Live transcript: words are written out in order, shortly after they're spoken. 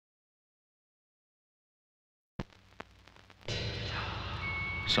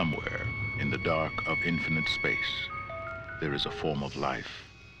Somewhere in the dark of infinite space, there is a form of life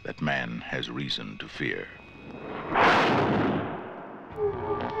that man has reason to fear.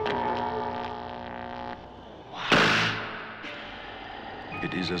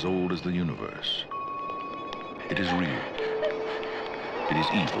 It is as old as the universe. It is real. It is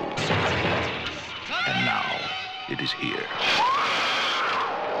evil. And now it is here.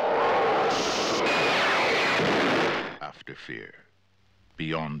 After fear,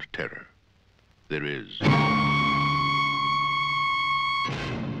 beyond terror, there is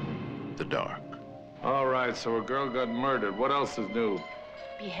the dark. All right, so a girl got murdered. What else is new?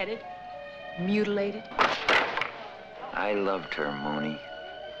 Beheaded, mutilated. I loved her, Mooney.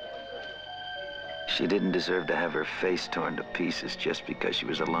 She didn't deserve to have her face torn to pieces just because she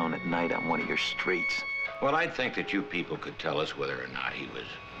was alone at night on one of your streets. Well, I'd think that you people could tell us whether or not he was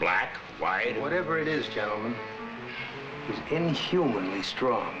black, white... Whatever it is, gentlemen, he's inhumanly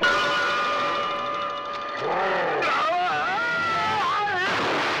strong.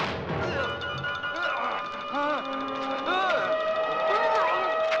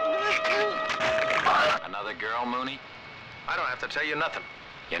 Another girl, Mooney? I don't have to tell you nothing.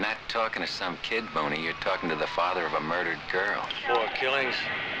 You're not talking to some kid, Mooney. You're talking to the father of a murdered girl. 4 killings,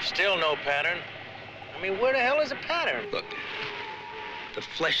 still no pattern. I mean, where the hell is the pattern? Look, the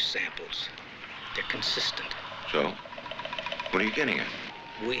flesh samples, they're consistent. So, what are you getting at?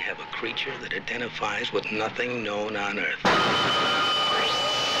 We have a creature that identifies with nothing known on Earth.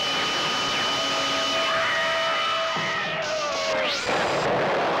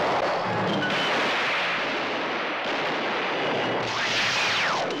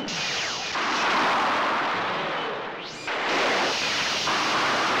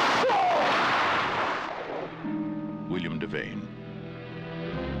 Devane,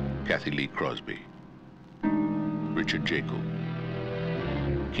 Cathy Crosby, Richard Jaekel,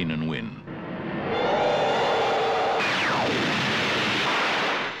 Keenan, Wynn.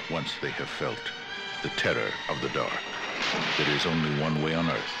 Once they have felt the terror of the dark, there is only one way on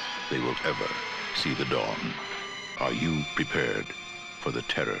earth they will ever see the dawn. Are you prepared for the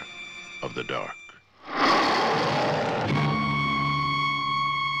terror of the dark?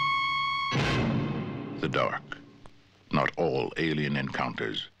 The dark. Not all alien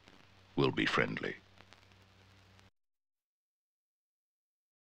encounters will be friendly.